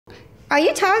Are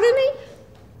you taller than me?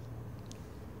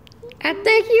 I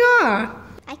think you are.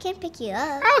 I can pick you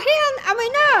up. Oh, hell, I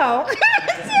mean, no.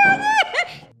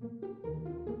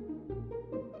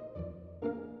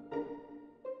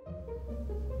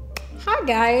 Hi,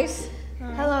 guys.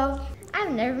 Hello.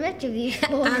 I've never met you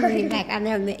before. I mean, like, I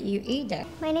never met you either.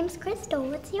 My name's Crystal.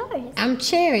 What's yours? I'm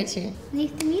Charity.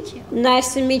 Nice to meet you.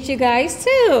 Nice to meet you guys,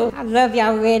 too. I love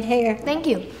y'all red hair. Thank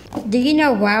you. Do you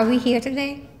know why we're here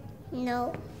today?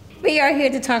 No. We are here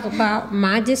to talk about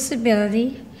my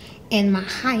disability and my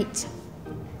height.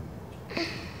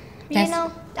 You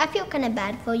know, I feel kind of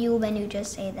bad for you when you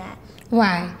just say that.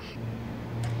 Why?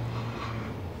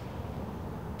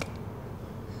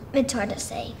 It's hard to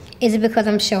say. Is it because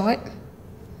I'm short?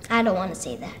 I don't want to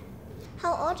say that.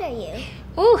 How old are you?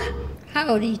 Ooh, how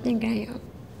old do you think I am?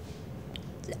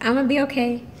 I'm gonna be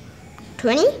okay.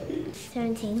 20?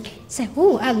 17. Say,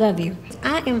 ooh, I love you.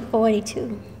 I am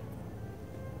 42.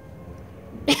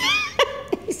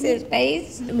 He says,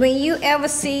 face. When you ever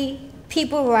see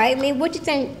people write me, what do you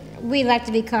think we like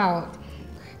to be called?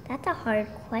 That's a hard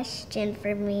question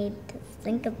for me to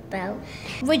think about.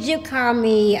 Would you call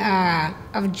me a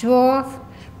dwarf?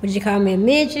 Would you call me a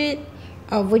midget?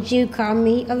 Or would you call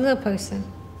me a little person?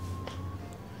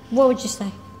 What would you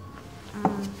say?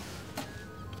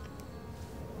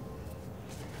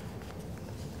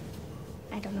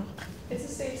 I don't know. It's a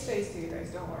safe space for you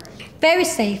guys, don't worry. Very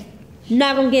safe.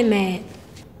 Not gonna get mad.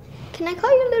 Can I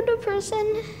call you little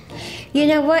person? You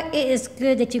know what? It is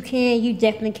good that you can. You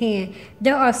definitely can.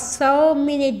 There are so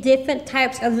many different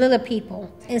types of little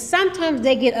people. And sometimes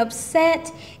they get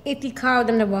upset if you call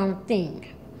them the wrong thing.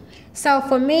 So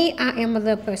for me, I am a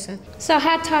little person. So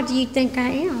how tall do you think I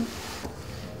am?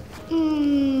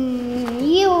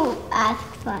 You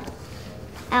asked first.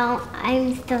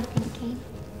 I'm still thinking.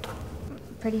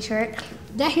 Pretty short.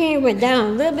 That hand went down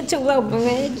a little bit too low,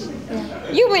 man.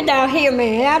 Yeah. You went down here,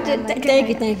 man. I just thank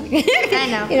you. I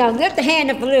know. You know, lift the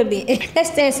hand up a little bit.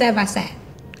 Let's stand side by side.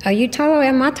 Are you taller or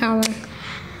am I taller?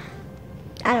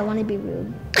 I don't want to be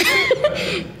rude.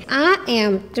 I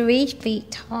am 3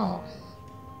 feet tall.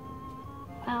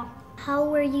 Wow. How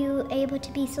were you able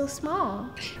to be so small?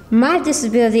 My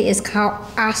disability is called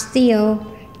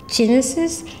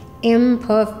osteogenesis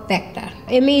imperfecta.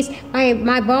 It means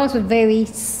my bones were very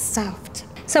soft.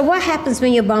 So what happens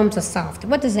when your bones are soft?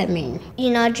 What does that mean?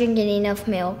 You're not drinking enough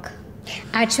milk.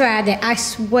 I tried it. I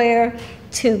swear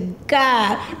to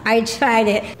God, I tried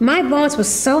it. My bones were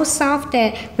so soft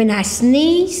that when I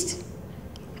sneezed,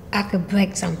 I could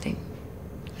break something.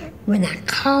 When I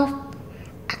coughed,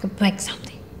 I could break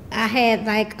something. I had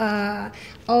like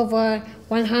over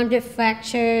 100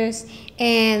 fractures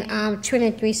and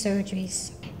 23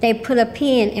 surgeries. They put a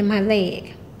pin in my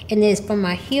leg, and it's from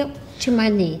my hip to my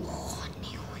knee.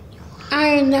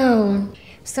 I know.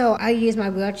 So I use my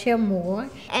wheelchair more.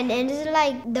 And is it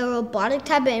like the robotic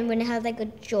type and when it has like a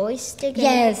joystick?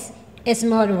 Yes, it's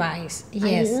motorized.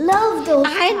 Yes. I love those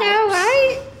I know,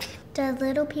 right? Do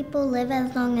little people live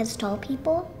as long as tall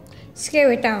people?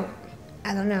 Scary thought.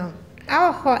 I don't know.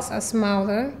 Our hearts are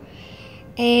smaller.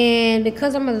 And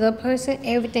because I'm a little person,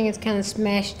 everything is kind of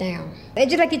smashed down.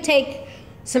 It's just like you take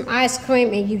some ice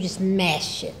cream and you just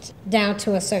mash it down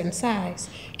to a certain size.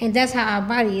 And that's how our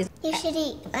body is. You should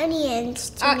eat onions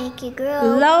to make you grow.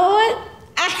 Lord,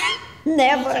 I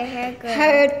never Make your hair grow.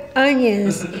 heard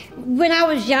onions. When I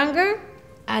was younger,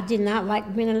 I did not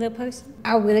like being a little person.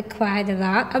 I really cried a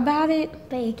lot about it.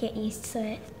 But you get used to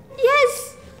it.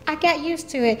 Yes, I got used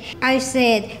to it. I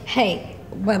said, hey,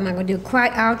 what am I gonna do, cry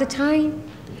all the time?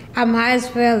 I might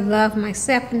as well love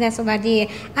myself, and that's what I did.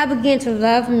 I began to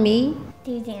love me.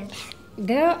 Do you dance?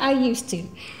 Girl, I used to.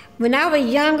 When I was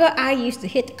younger, I used to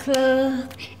hit the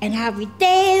club, and I'd be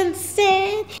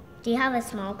dancing. Do you have a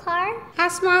small car? How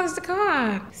small is the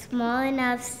car? Small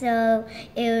enough so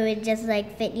it would just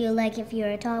like fit you like if you're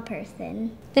a tall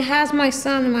person. Then how's my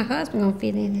son and my husband gonna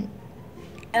fit in it?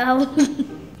 Oh.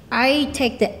 I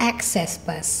take the access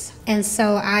bus, and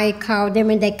so I call them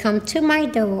and they come to my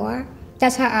door.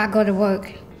 That's how I go to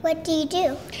work. What do you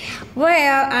do?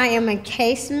 Well, I am a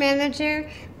case manager,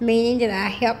 meaning that I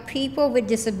help people with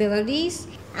disabilities.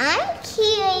 I'm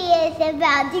curious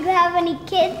about, do you have any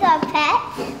kids or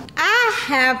pets? I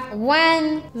have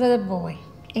one little boy.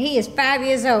 He is 5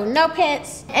 years old. No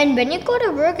pets. And when you go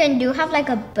to work and do you have like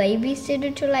a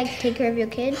babysitter to like take care of your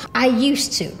kids? I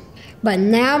used to, but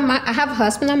now I have a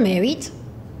husband. I'm married.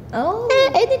 Oh.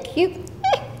 Isn't it cute?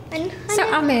 So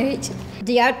I'm married.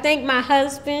 Do y'all think my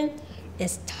husband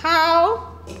is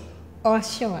tall or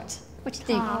short? What you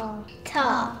think?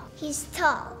 Tall. He's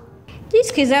tall.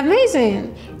 These kids are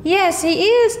amazing. Yes, he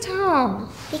is tall.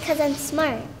 Because I'm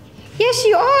smart. Yes,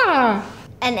 you are.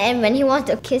 And when he wants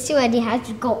to kiss you and he has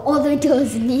to go all the way to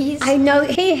his knees. I know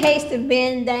he hates to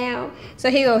bend down. So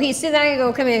he sit down and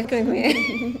go, come here, come here, come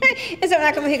here. And so when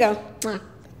I come here, he go, "Mwah."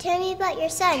 Tell me about your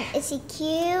son. Is he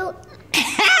cute?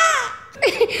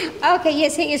 Okay,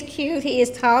 yes, he is cute. He is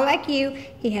tall like you.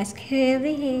 He has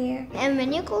curly hair. And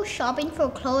when you go shopping for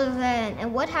clothes,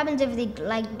 and what happens if they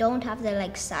don't have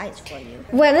the size for you?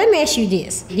 Well, let me ask you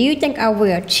this. Do you think I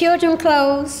wear children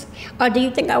clothes or do you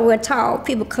think I wear tall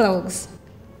people clothes?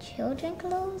 Children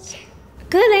clothes?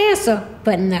 Good answer,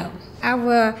 but no. I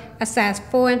wear a size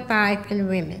 4 and 5 in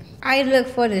women. I look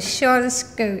for the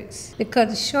shortest skirts because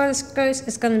the shortest skirts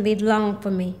is going to be long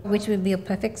for me, which would be a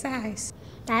perfect size.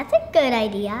 That's a good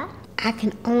idea. I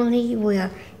can only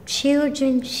wear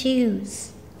children's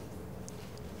shoes.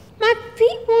 My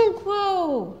feet won't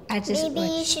grow. Maybe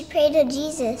you should pray to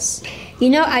Jesus.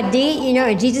 I did,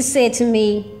 and Jesus said to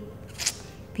me,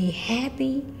 be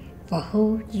happy for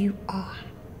who you are.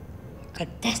 Because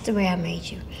that's the way I made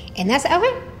you. And that's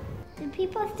okay. Do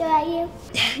people stare at you?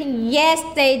 Yes,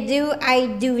 they do. I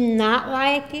do not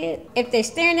like it. If they're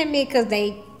staring at me because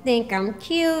they think I'm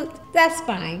cute, that's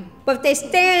fine. But if they're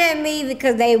staring at me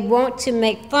because they want to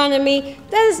make fun of me,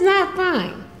 that is not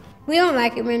fine. We don't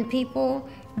like it when people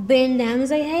bend down and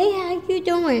say, hey, how you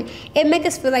doing? It makes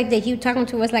us feel like that you talking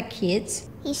to us like kids.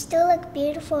 You still look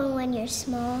beautiful when you're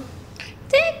small.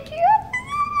 Thank you.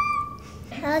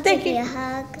 I'll give you a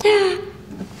hug.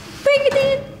 Bring it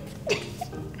in.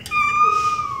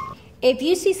 If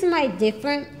you see somebody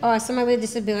different or somebody with a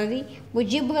disability,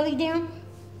 would you bully them?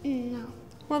 No.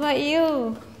 What about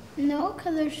you? No,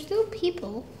 because they're still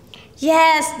people.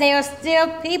 Yes, they are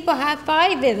still people. High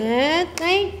five it, huh?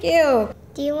 Thank you.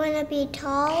 Do you want to be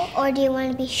tall or do you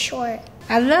want to be short?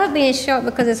 I love being short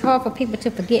because it's hard for people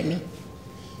to forget me.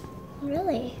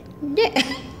 Really?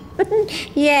 Yeah.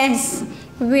 Yes,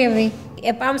 really.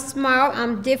 If I'm small,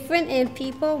 I'm different, and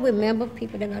people remember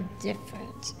people that are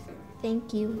different.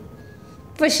 Thank you.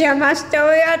 For sharing my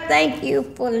story, I thank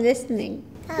you for listening.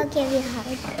 I'll give you a hug.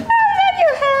 I love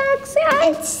your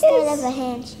hugs. Instead of a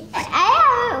handshake. I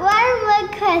have one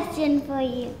more question for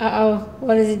you. Uh-oh.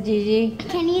 What is it, Gigi?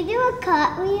 Can you do a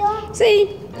cartwheel?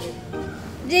 See?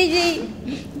 Gigi,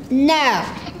 no.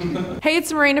 Hey,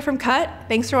 it's Marina from Cut.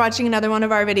 Thanks for watching another one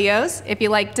of our videos. If you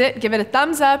liked it, give it a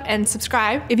thumbs up and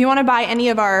subscribe. If you want to buy any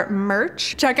of our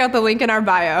merch, check out the link in our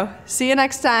bio. See you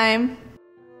next time.